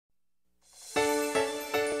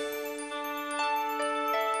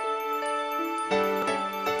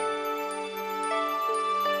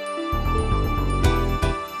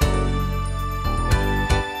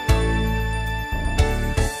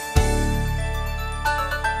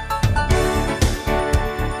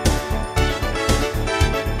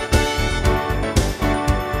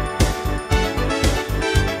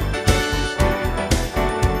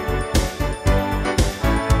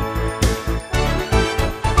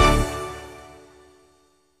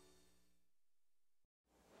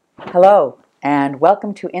Hello, and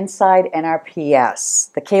welcome to Inside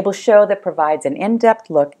NRPS, the cable show that provides an in-depth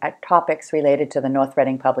look at topics related to the North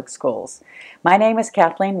Reading Public Schools. My name is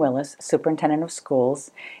Kathleen Willis, Superintendent of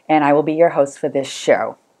Schools, and I will be your host for this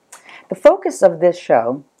show. The focus of this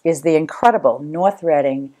show is the incredible North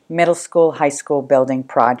Reading Middle School High School Building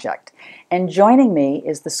Project. And joining me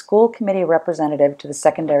is the school committee representative to the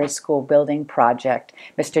Secondary School Building Project,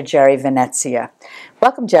 Mr. Gerald Venezia.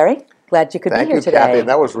 Welcome, Jerry. Glad you could be here today. Thank you, Kathy.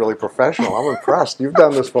 That was really professional. I'm impressed. You've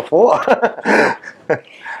done this before.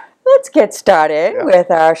 Let's get started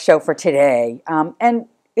with our show for today. And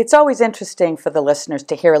it's always interesting for the listeners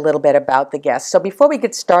to hear a little bit about the guests. So before we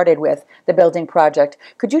get started with the building project,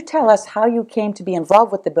 could you tell us how you came to be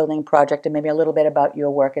involved with the building project and maybe a little bit about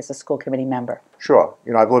your work as a school committee member? Sure.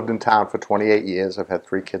 I've lived in town for 28 years. I've had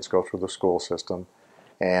 3 kids go through the school system,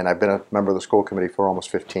 and I've been a member of the school committee for almost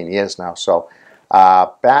 15 years now. So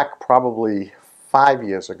back probably 5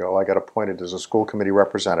 years ago, I got appointed as a school committee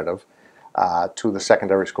representative to the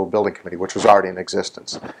Secondary School Building Committee, which was already in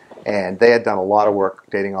existence. And they had done a lot of work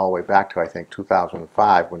dating all the way back to, I think,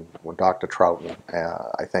 2005 when Dr. Troughton,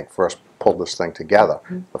 I think, first pulled this thing together,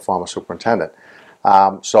 the former superintendent.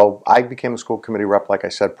 So I became a school committee rep, like I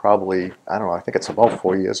said, probably, I don't know, I think it's about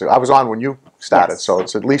 4 years ago. I was on when you started, so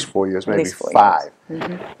it's at least 4 years, maybe 5.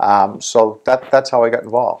 So that's how I got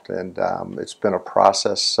involved. And it's been a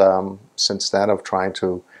process since then of trying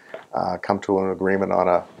to come to an agreement on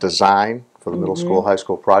a design for the middle school, high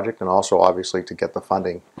school project, and also obviously to get the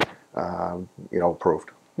funding,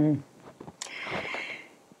 approved.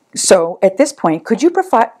 So at this point, could you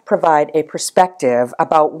provide a perspective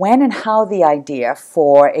about when and how the idea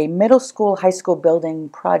for a middle school, high school building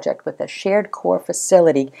project with a shared core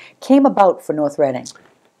facility came about for North Reading?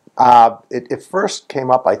 It first came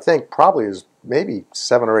up, I think, probably as maybe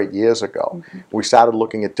 7 or 8 years ago. We started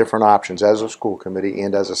looking at different options as a school committee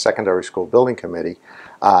and as a secondary school building committee.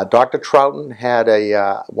 Dr. Troughton had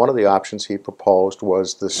one of the options he proposed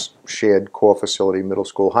was this shared core facility, middle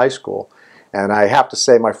school, high school. And I have to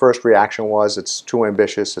say my first reaction was it's too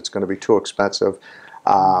ambitious, it's going to be too expensive,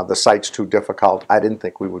 the site's too difficult. I didn't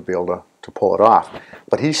think we would be able to pull it off.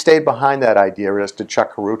 But he stayed behind that idea, as did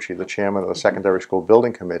Chuck Carucci, the chairman of the Secondary School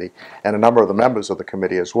Building Committee, and a number of the members of the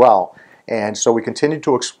committee as well. And so we continued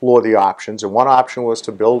to explore the options, and one option was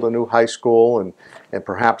to build a new high school and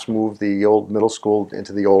perhaps move the old middle school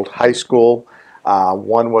into the old high school.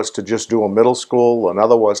 One was to just do a middle school,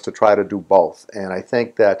 another was to try to do both. And I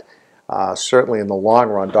think that certainly in the long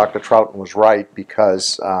run, Dr. Troughton was right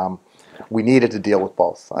because we needed to deal with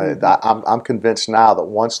both. I'm convinced now that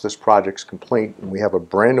once this project's complete and we have a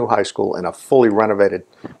brand new high school and a fully renovated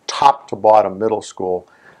top to bottom middle school,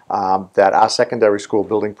 that our secondary school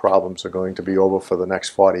building problems are going to be over for the next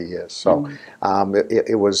 40 years. So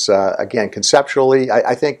it was, again, conceptually,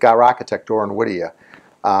 I think our architect, Doran Whittier,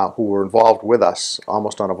 who were involved with us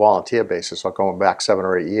almost on a volunteer basis, going back 7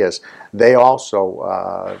 or 8 years, they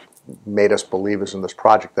also made us believers in this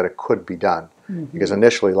project that it could be done. Because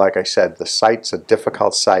initially, like I said, the site's a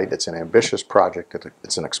difficult site, it's an ambitious project,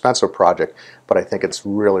 it's an expensive project, but I think it's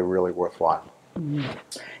really, really worthwhile.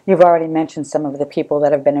 You've already mentioned some of the people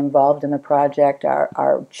that have been involved in the project,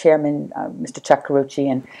 our chairman, Mr. Chuck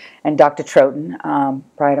Carucci, and Dr. Troughton,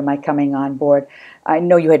 prior to my coming on board. I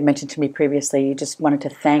know you had mentioned to me previously, you just wanted to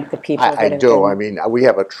thank the people that have been... I mean, we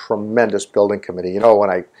have a tremendous building committee. When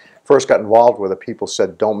I first got involved with it, people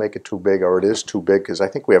said, don't make it too big, or it is too big, because I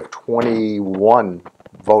think we have 21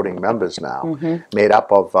 voting members now, made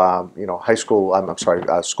up of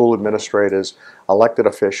school administrators, elected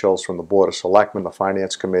officials from the Board of Selectmen, the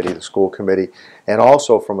Finance Committee, the School Committee, and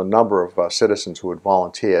also from a number of citizens who had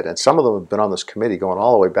volunteered. And some of them have been on this committee going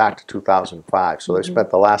all the way back to 2005, so they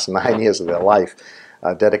spent the last 9 years of their life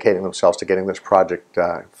dedicating themselves to getting this project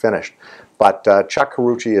finished. But Chuck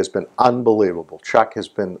Carucci has been unbelievable. Chuck has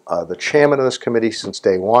been the chairman of this committee since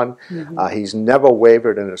day one. He's never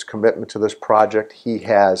wavered in his commitment to this project. He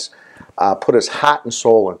has put his heart and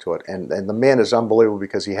soul into it, and the man is unbelievable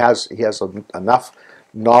because he has enough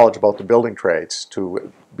knowledge about the building trades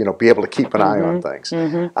to be able to keep an eye on things.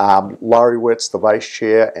 Laurie Witz, the vice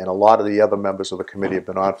chair, and a lot of the other members of the committee have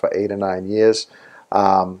been on for 8 or 9 years.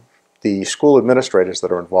 The school administrators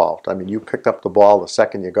that are involved. I mean, you picked up the ball the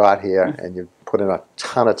second you got here, and you put in a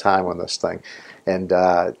ton of time on this thing. And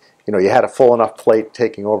you had a full enough plate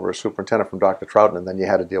taking over as superintendent from Dr. Troughton, and then you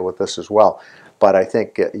had to deal with this as well. But I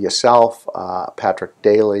think yourself, Patrick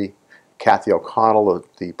Daly, Kathy O'Connell,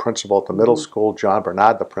 the principal at the middle school, John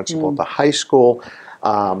Bernard, the principal at the high school,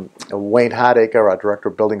 Wayne Hardacre, our director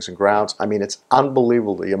of buildings and grounds. I mean, it's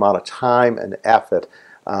unbelievable the amount of time and effort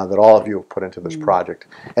that all of you have put into this project.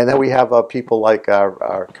 And then we have people like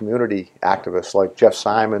our community activists like Jeff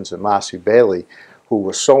Simons and Marcy Bailey, who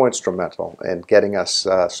were so instrumental in getting us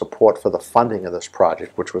support for the funding of this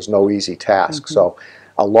project, which was no easy task. So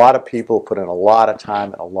a lot of people put in a lot of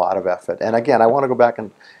time and a lot of effort. And again, I want to go back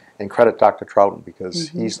and credit Dr. Troughton, because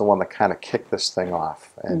he's the one that kind of kicked this thing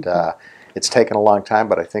off. And it's taken a long time,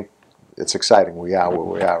 but I think it's exciting. We are where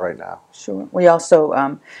we are right now. Sure. We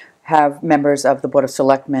also have members of the Board of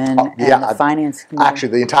Selectmen and the Finance Committee. Actually,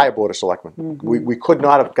 the entire Board of Selectmen. We could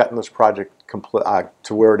not have gotten this project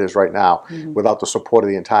to where it is right now without the support of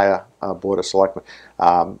the entire Board of Selectmen.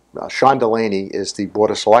 Sean Delaney is the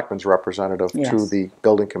Board of Selectmen's representative to the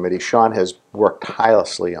Building Committee. Sean has worked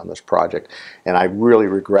tirelessly on this project, and I really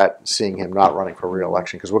regret seeing him not running for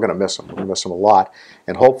re-election, because we're going to miss him. We're going to miss him a lot,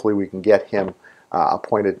 and hopefully we can get him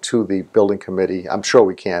appointed to the Building Committee. I'm sure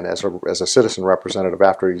we can, as a citizen representative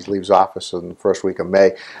after he leaves office in the first week of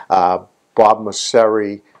May. Bob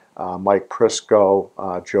Masseri, Mike Prisco,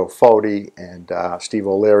 Joe Foti, and Steve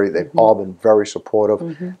O'Leary, they've all been very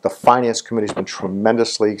supportive. The Finance Committee's been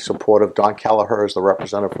tremendously supportive. Don Kelleher is the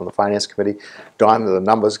representative from the Finance Committee. Don is the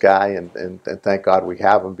numbers guy, and thank God we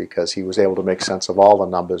have him, because he was able to make sense of all the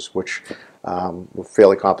numbers, which were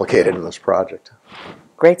fairly complicated in this project.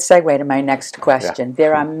 Great segue to my next question.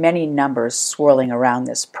 There are many numbers swirling around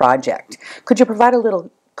this project. Could you provide a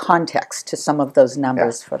little context to some of those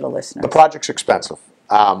numbers for the listeners? The project's expensive.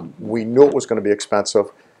 We knew it was going to be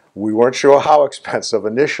expensive. We weren't sure how expensive.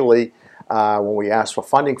 Initially, when we asked for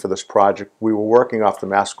funding for this project, we were working off the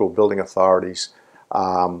Mass School Building Authority's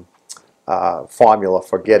formula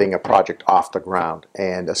for getting a project off the ground.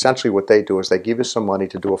 And essentially what they do is they give you some money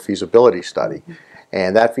to do a feasibility study.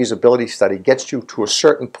 And that feasibility study gets you to a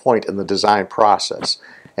certain point in the design process,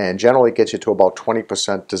 and generally gets you to about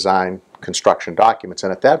 20% design construction documents.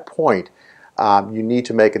 And at that point, you need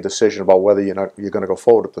to make a decision about whether you're going to go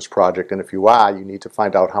forward with this project. And if you are, you need to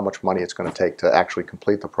find out how much money it's going to take to actually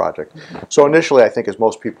complete the project. So initially, I think, as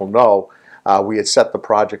most people know, we had set the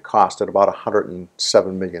project cost at about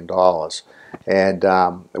 $107 million. And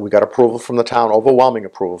we got approval from the town, overwhelming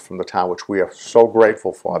approval from the town, which we are so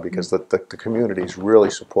grateful for, because the communities really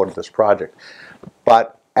supported this project.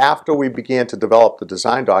 But after we began to develop the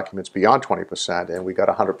design documents beyond 20%, and we got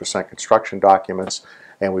 100% construction documents,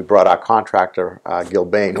 and we brought our contractor, Gil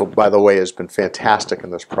Bain, who, by the way, has been fantastic in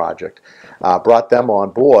this project, brought them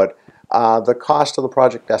on board, the cost of the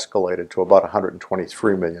project escalated to about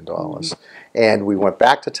 $123 million. And we went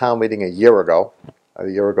back to town meeting a year ago,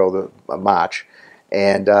 March,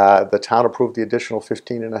 and the town approved the additional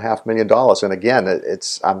 $15.5 million. And again,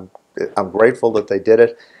 I'm grateful that they did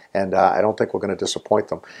it, and I don't think we're going to disappoint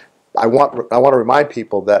them. I want to remind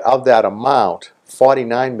people that of that amount,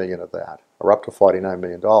 $49 million of that, or up to $49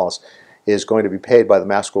 million, is going to be paid by the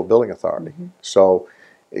Mass School Building Authority. So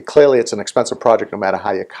clearly it's an expensive project no matter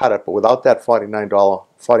how you cut it, but without that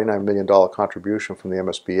 $49 million contribution from the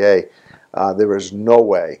MSBA, there is no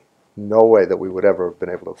way that we would ever have been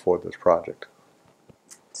able to afford this project.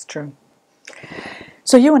 It's true.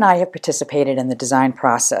 So you and I have participated in the design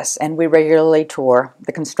process, and we regularly tour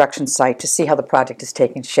the construction site to see how the project is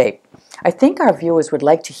taking shape. I think our viewers would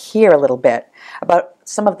like to hear a little bit about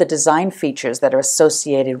some of the design features that are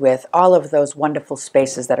associated with all of those wonderful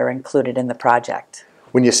spaces that are included in the project.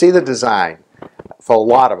 When you see the design, for a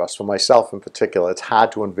lot of us, for myself in particular, it's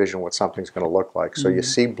hard to envision what something's going to look like. So you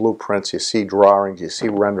see blueprints, you see drawings, you see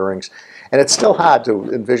renderings, and it's still hard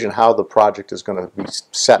to envision how the project is going to be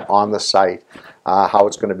set on the site, how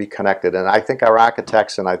it's going to be connected. And I think our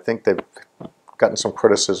architects, and I think they've gotten some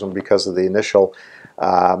criticism because of the initial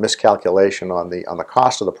miscalculation on the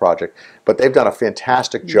cost of the project, but they've done a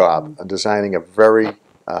fantastic job of designing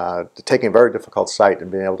taking a very difficult site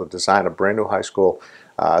and being able to design a brand new high school,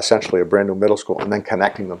 essentially a brand new middle school, and then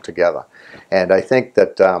connecting them together. And I think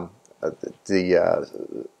that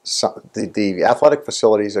the athletic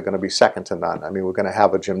facilities are going to be second to none. I mean, we're going to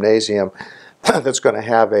have a gymnasium that's going to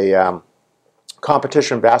have a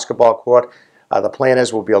competition basketball court. The plan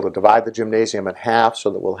is we'll be able to divide the gymnasium in half so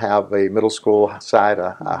that we'll have a middle school side,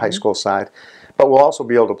 a high school side. But we'll also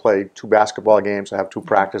be able to play 2 basketball games and have 2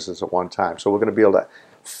 practices at one time. So we're going to be able to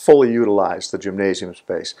fully utilize the gymnasium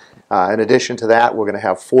space. In addition to that, we're going to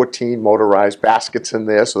have 14 motorized baskets in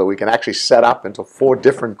there so that we can actually set up into 4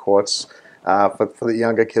 different courts for the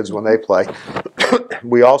younger kids when they play.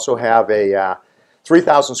 We also have a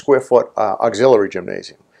 3,000 square foot auxiliary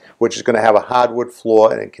gymnasium, which is going to have a hardwood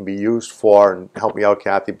floor, and it can be used for, and help me out,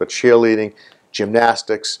 Kathy, but cheerleading,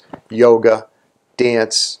 gymnastics, yoga,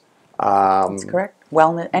 dance, That's correct.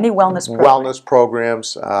 Wellness, any wellness program. Wellness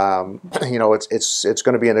programs. You know, it's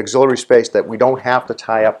going to be an auxiliary space that we don't have to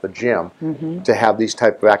tie up the gym to have these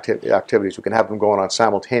type of activities. We can have them going on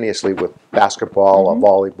simultaneously with basketball or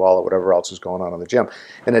volleyball or whatever else is going on in the gym.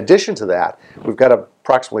 In addition to that, we've got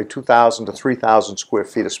approximately 2,000 to 3,000 square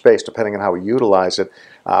feet of space, depending on how we utilize it,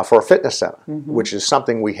 for a fitness center, which is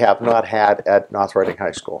something we have not had at North Reading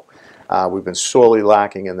High School. We've been sorely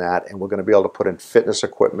lacking in that, and we're going to be able to put in fitness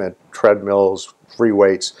equipment, treadmills, free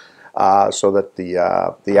weights, so that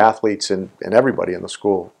the athletes and everybody in the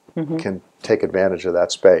school can take advantage of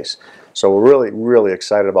that space. So we're really, really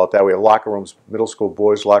excited about that. We have locker rooms, middle school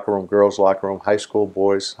boys locker room, girls locker room, high school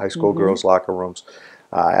boys, high school girls locker rooms,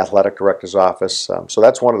 athletic director's office. So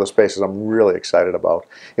that's one of the spaces I'm really excited about.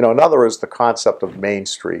 You know, another is the concept of Main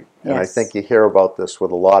Street. And I think you hear about this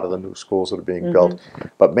with a lot of the new schools that are being built.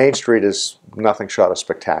 But Main Street is nothing short of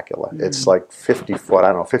spectacular. It's like 50 foot, I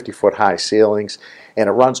don't know, 50 foot high ceilings. And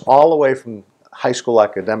it runs all the way from high school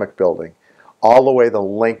academic building all the way the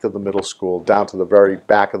length of the middle school down to the very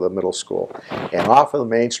back of the middle school. And off of the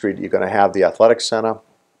Main Street, you're going to have the athletic center.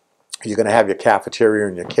 You're going to have your cafeteria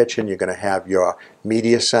and your kitchen. You're going to have your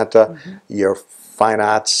media center, your fine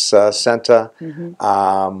arts center.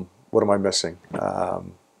 What am I missing?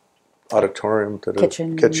 Auditorium,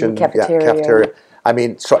 kitchen, cafeteria. Yeah, cafeteria. I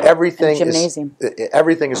mean, so everything gymnasium.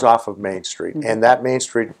 Everything is off of Main Street, and that Main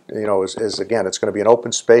Street, you know, is again, it's going to be an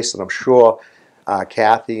open space that I'm sure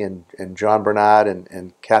Kathy and John Bernard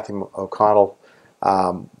and Kathy O'Connell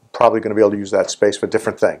probably going to be able to use that space for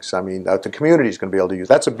different things. I mean, the community is going to be able to use.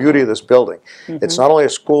 That's the beauty of this building. It's not only a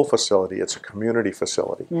school facility; it's a community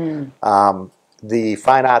facility. The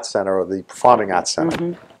Fine Arts Center or the Performing Arts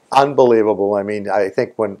Center, unbelievable. I mean, I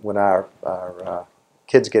think when our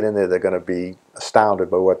kids get in there, they're going to be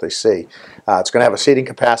astounded by what they see. It's going to have a seating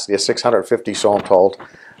capacity of 650, so I'm told.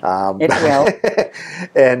 It will.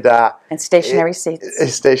 and stationary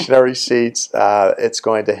seats. Stationary seats. It's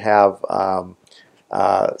going to have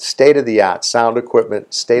state-of-the-art sound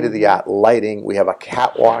equipment, state-of-the-art lighting. We have a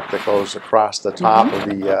catwalk that goes across the top of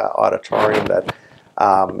the auditorium that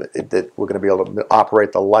we're going to be able to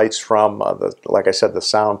operate the lights from. Like I said, the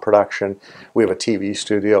sound production. We have a TV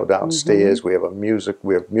studio downstairs. We have music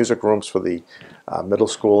rooms for the middle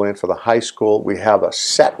school and for the high school. We have a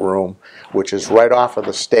set room, which is right off of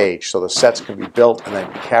the stage, so the sets can be built and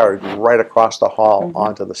then carried right across the hall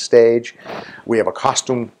onto the stage. We have a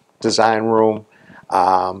costume design room.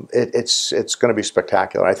 It's going to be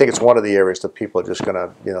spectacular. I think it's one of the areas that people are just going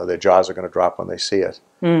to, you know, their jaws are going to drop when they see it.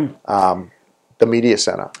 The media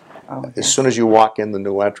center. As soon as you walk in the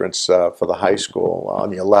new entrance for the high school,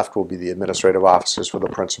 on your left will be the administrative offices for the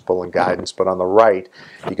principal and guidance, but on the right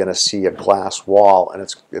you're going to see a glass wall, and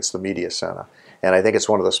it's the media center. And I think it's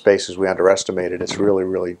one of the spaces we underestimated. It's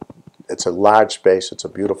really, it's a large space. It's a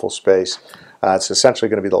beautiful space. It's essentially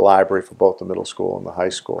going to be the library for both the middle school and the high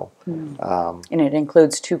school. And it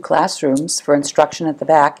includes 2 classrooms for instruction at the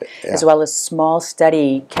back, as well as small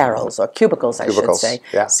study carrels, or cubicles, I should say,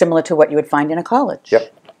 similar to what you would find in a college.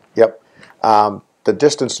 Yep. The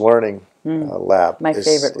distance learning lab My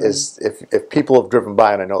favorite room. is if people have driven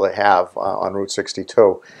by, and I know they have on Route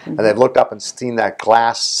 62, and they've looked up and seen that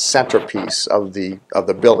glass centerpiece of the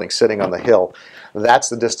building sitting on the hill, that's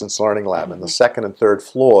the distance learning lab. And the second and third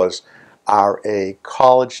floors are a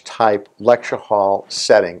college-type lecture hall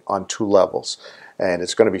setting on 2 levels. And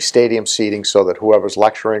it's going to be stadium seating so that whoever's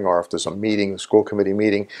lecturing, or if there's a meeting, school committee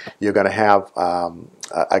meeting, you're going to have,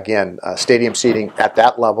 again, stadium seating at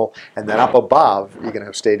that level. And then up above, you're going to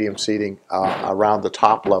have stadium seating around the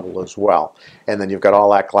top level as well. And then you've got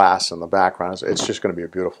all that glass in the background. It's just going to be a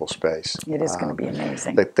beautiful space. It is going to be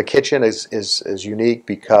amazing. The kitchen is unique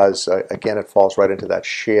because, again, it falls right into that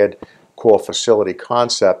shared core facility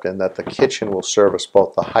concept, and that the kitchen will service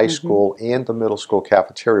both the high school and the middle school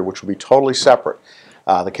cafeteria, which will be totally separate.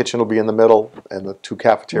 The kitchen will be in the middle, and the 2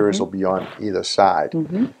 cafeterias will be on either side.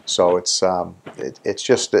 So it's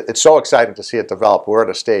so exciting to see it develop. We're at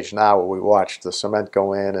a stage now where we watched the cement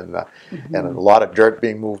go in, and a lot of dirt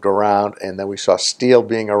being moved around, and then we saw steel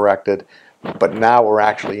being erected. But now we're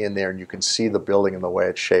actually in there, and you can see the building and the way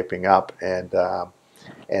it's shaping up, and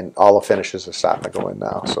all the finishes are starting to go in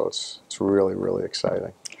now. So it's really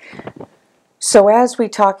exciting. So as we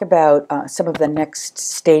talk about some of the next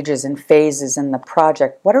stages and phases in the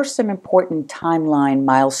project, what are some important timeline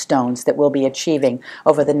milestones that we'll be achieving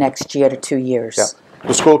over the next year to 2 years?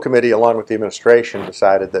 The school committee, along with the administration,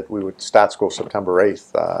 decided that we would start school September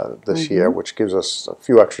 8th this year, which gives us a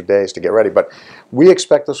few extra days to get ready. But we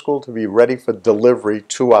expect the school to be ready for delivery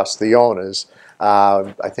to us, the owners,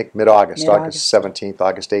 I think mid-August, August 17th,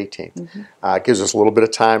 August 18th. It gives us a little bit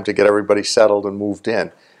of time to get everybody settled and moved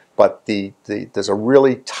in. But there's a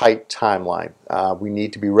really tight timeline. We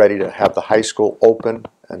need to be ready to have the high school open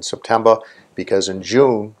in September, because in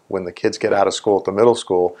June, when the kids get out of school at the middle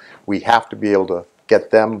school, we have to be able to get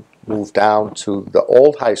them moved down to the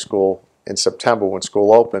old high school in September when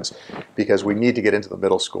school opens, because we need to get into the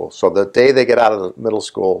middle school. So the day they get out of the middle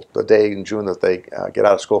school, the day in June that they get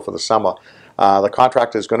out of school for the summer, the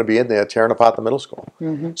contractor is going to be in there tearing apart the middle school.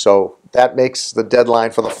 So that makes the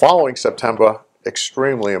deadline for the following September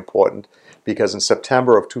extremely important, because in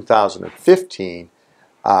September of 2015,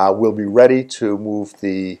 we'll be ready to move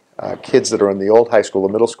the kids that are in the old high school,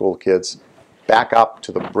 the middle school kids, back up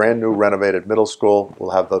to the brand new renovated middle school.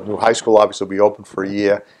 We'll have the new high school obviously be open for a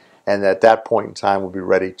year, and at that point in time we'll be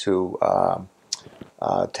ready to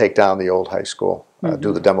take down the old high school,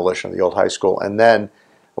 do the demolition of the old high school. And then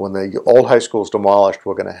when the old high school is demolished,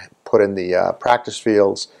 we're going to put in the practice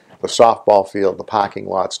fields, the softball field, the parking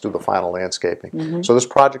lots, do the final landscaping. So this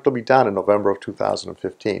project will be done in November of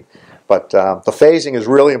 2015. But the phasing is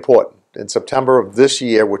really important. In September of this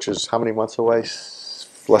year, which is how many months away?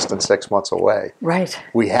 Less than 6 months away. Right.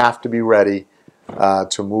 We have to be ready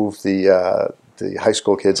to move the high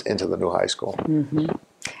school kids into the new high school.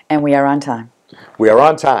 And we are on time. We are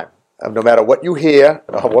on time. No matter what you hear,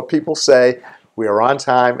 what people say, we are on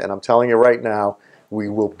time. And I'm telling you right now, we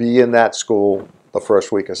will be in that school the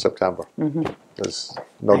first week of September. There's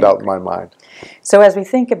no doubt in my mind. So as we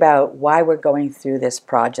think about why we're going through this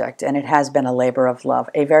project, and it has been a labor of love,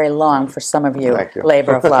 a very long, for some of you,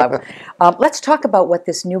 labor of love, let's talk about what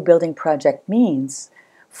this new building project means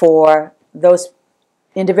for those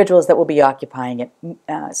individuals that will be occupying it,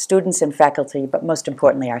 students and faculty, but most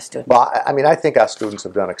importantly our students. Well, I mean, I think our students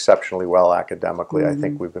have done exceptionally well academically. I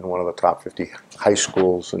think we've been one of the top 50 high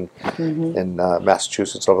schools in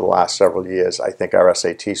Massachusetts over the last several years. I think our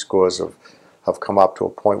SAT scores have come up to a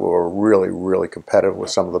point where we're really, really competitive with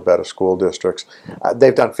some of the better school districts.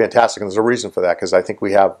 They've done fantastic, and there's a reason for that, because I think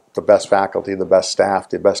we have the best faculty, the best staff,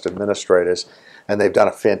 the best administrators, and they've done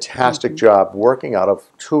a fantastic job working out of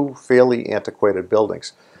two fairly antiquated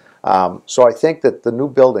buildings. So I think that the new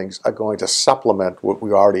buildings are going to supplement what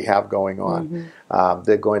we already have going on.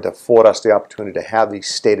 They're going to afford us the opportunity to have these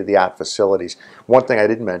state-of-the-art facilities. One thing I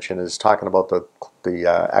didn't mention is talking about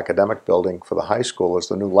the academic building for the high school is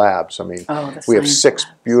the new labs. I mean, we have 6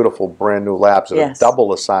 beautiful brand new labs that are double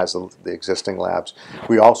the size of the existing labs.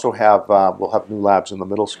 We also have, we'll have new labs in the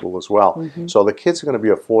middle school as well. So the kids are going to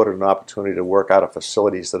be afforded an opportunity to work out of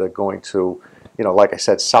facilities that are going to, you know, like I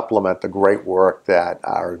said, supplement the great work that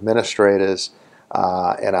our administrators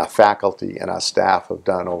and our faculty and our staff have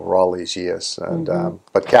done over all these years. And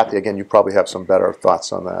but Kathy, again, you probably have some better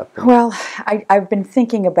thoughts on that. Well, I've been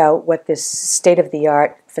thinking about what this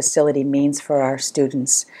state-of-the-art facility means for our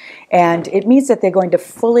students. And it means that they're going to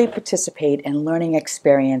fully participate in learning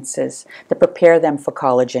experiences that prepare them for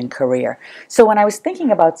college and career. So when I was thinking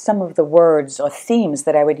about some of the words or themes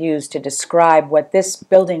that I would use to describe what this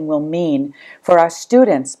building will mean for our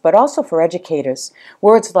students, but also for educators,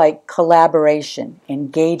 words like collaboration,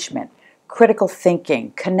 engagement, critical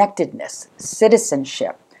thinking, connectedness,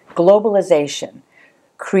 citizenship, globalization,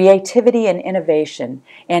 creativity and innovation,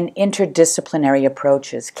 and interdisciplinary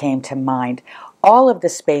approaches came to mind. All of the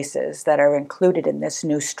spaces that are included in this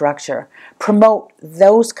new structure promote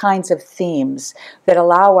those kinds of themes that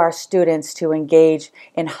allow our students to engage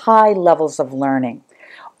in high levels of learning.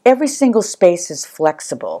 Every single space is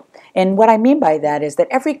flexible, and what I mean by that is that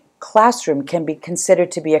every classroom can be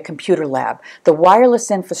considered to be a computer lab. The wireless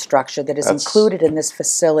infrastructure that is included in this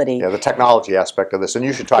facility. Yeah, the technology aspect of this, and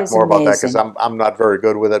you should talk more about that, because I'm not very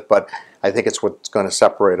good with it, but I think it's what's going to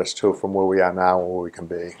separate us too from where we are now and where we can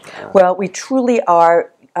be. Well, we truly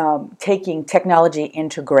are taking technology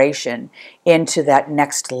integration into that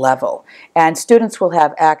next level. And students will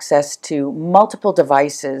have access to multiple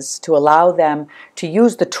devices to allow them to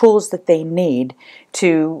use the tools that they need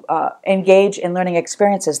to engage in learning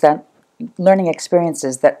experiences that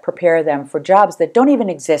prepare them for jobs that don't even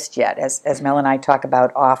exist yet, as Mel and I talk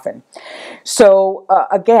about often. So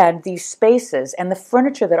again, these spaces and the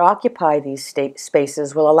furniture that occupy these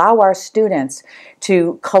spaces will allow our students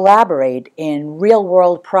to collaborate in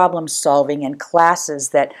real-world problem solving in classes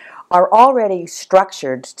that are already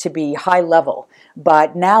structured to be high level.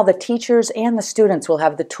 But now the teachers and the students will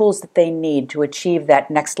have the tools that they need to achieve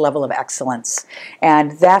that next level of excellence.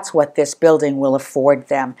 And that's what this building will afford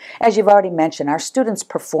them. As you've already mentioned, our students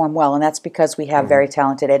perform well, and that's because we have very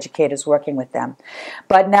talented educators working with them.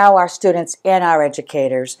 But now our students and our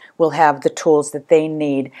educators will have the tools that they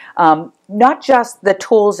need. Not just the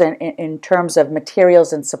tools in terms of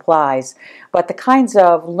materials and supplies, but the kinds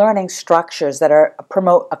of learning structures that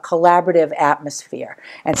promote a collaborative atmosphere.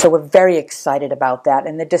 And so we're very excited about that.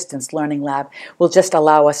 And the Distance Learning Lab will just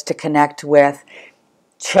allow us to connect with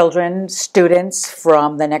children, students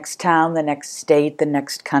from the next town, the next state, the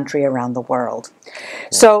next country around the world. Yeah.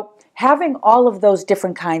 So having all of those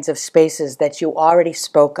different kinds of spaces that you already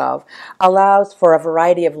spoke of allows for a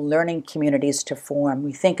variety of learning communities to form.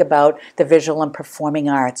 We think about the visual and performing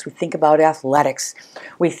arts. We think about athletics.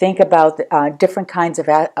 We think about different kinds of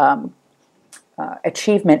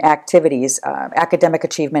achievement activities, academic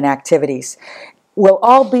achievement activities. Will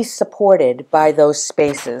all be supported by those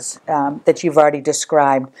spaces that you've already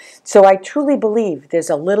described. So I truly believe there's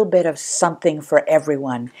a little bit of something for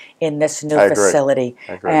everyone in this new facility.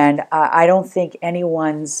 I agree. And I don't think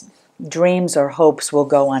anyone's dreams or hopes will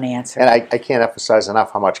go unanswered. And I can't emphasize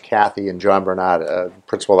enough how much Kathy and John Bernard,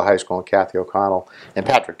 principal of the high school, and Kathy O'Connell, and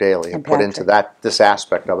Patrick Daly have put into this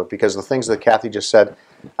aspect of it, because the things that Kathy just said,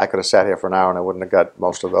 I could have sat here for an hour and I wouldn't have got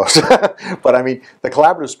most of those. But I mean, the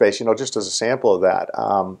collaborative space, just as a sample of that,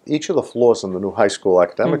 each of the floors in the new high school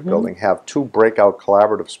academic building have 2 breakout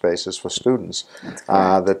collaborative spaces for students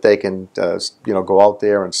that they can, go out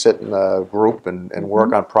there and sit in a group and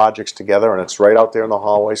work on projects together. And it's right out there in the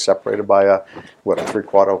hallway, separated by a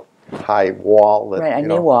 3/4 high wall. Right, a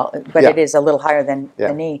knee wall, but it is a little higher than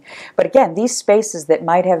the knee. But again, these spaces that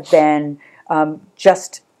might have been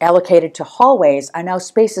just allocated to hallways are now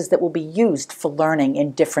spaces that will be used for learning in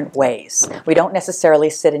different ways. We don't necessarily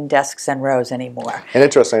sit in desks and rows anymore. And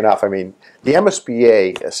interesting enough, I mean, the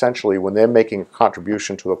MSBA, essentially, when they're making a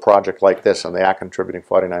contribution to a project like this, and they are contributing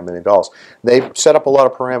 $49 million, they set up a lot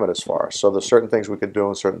of parameters for us. So there's certain things we could do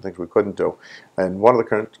and certain things we couldn't do. And one of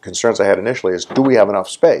the concerns I had initially is, do we have enough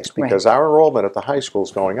space? Because our enrollment at the high school is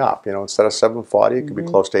going up. Instead of 740, it could be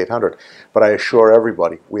close to 800. But I assure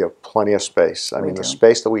everybody, we have plenty of space. I mean, the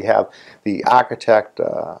space that we have, the architect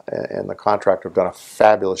and the contractor have done a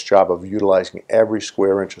fabulous job of utilizing every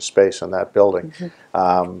square inch of space in that building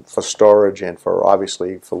for storage and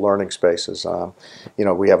obviously for learning spaces.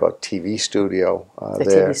 We have a TV studio there. The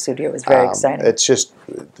TV studio is very exciting. It's just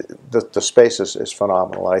the space is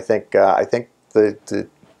phenomenal. I think the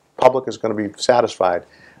public is going to be satisfied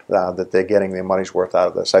that they're getting their money's worth out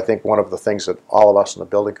of this. I think one of the things that all of us in the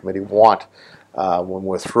building committee want when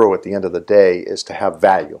we're through at the end of the day is to have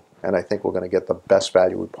value. And I think we're going to get the best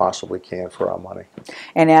value we possibly can for our money.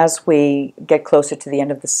 And as we get closer to the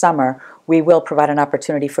end of the summer, we will provide an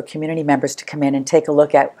opportunity for community members to come in and take a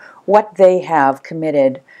look at what they have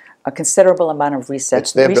committed a considerable amount of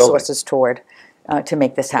resources toward to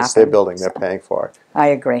make this happen. It's their building. They're paying for it. I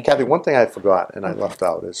agree. Kathy, one thing I forgot and I left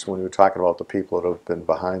out is when we were talking about the people that have been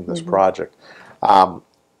behind this project.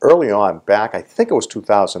 Early on, back, I think it was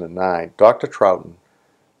 2009, Dr. Troughton,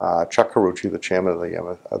 Chuck Carucci, the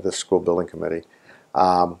chairman of the school building committee,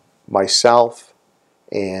 myself,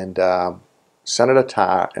 and Senator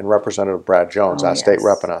Tarr and Representative Brad Jones, our state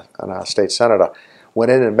rep and our state senator, went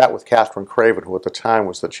in and met with Catherine Craven, who at the time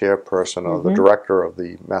was the chairperson or the director of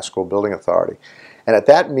the Mass School Building Authority. And at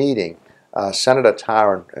that meeting, Senator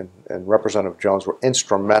Tarr and Representative Jones were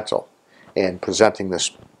instrumental in presenting this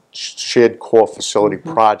shared core facility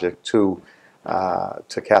project to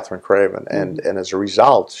Catherine Craven, and as a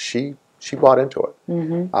result, she bought into it,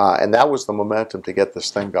 and that was the momentum to get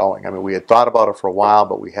this thing going. I mean, we had thought about it for a while,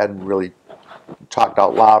 but we hadn't really talked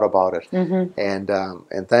out loud about it.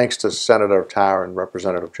 And thanks to Senator Tarr and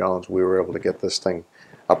Representative Jones, we were able to get this thing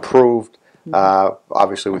approved.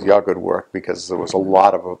 Obviously, with your good work, because there was a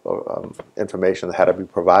lot of information that had to be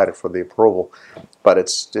provided for the approval. But it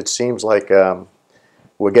seems like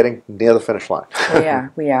we're getting near the finish line.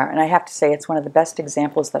 We are. And I have to say, it's one of the best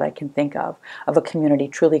examples that I can think of a community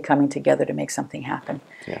truly coming together to make something happen.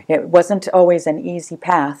 It wasn't always an easy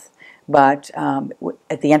path, but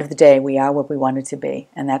at the end of the day, we are where we wanted to be.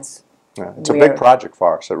 And that's... it's a big project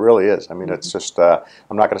for us. It really is. I mean, it's just, I'm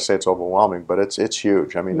not going to say it's overwhelming, but it's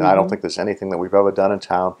huge. I mean, I don't think there's anything that we've ever done in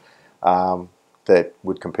town that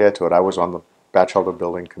would compare to it. I was on the Batchelder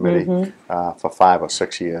Building Committee for 5 or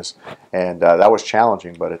 6 years, and that was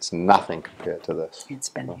challenging, but it's nothing compared to this. It's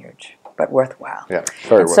been huge, but worthwhile. Yeah,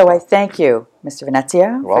 very worthwhile. So I thank you Mr.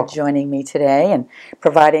 Venezia, for welcome. joining me today and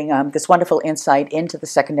providing this wonderful insight into the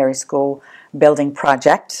secondary school building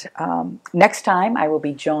project. Next time, I will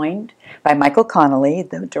be joined by Michael Connolly,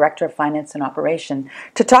 the Director of Finance and Operation,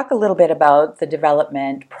 to talk a little bit about the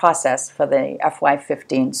development process for the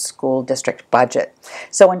FY15 school district budget.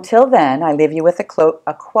 So until then, I leave you with a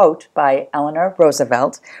quote by Eleanor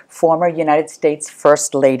Roosevelt, former United States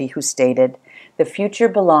First Lady, who stated, "The future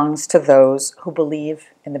belongs to those who believe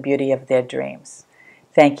in the beauty of their dreams."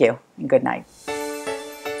 Thank you, and good night.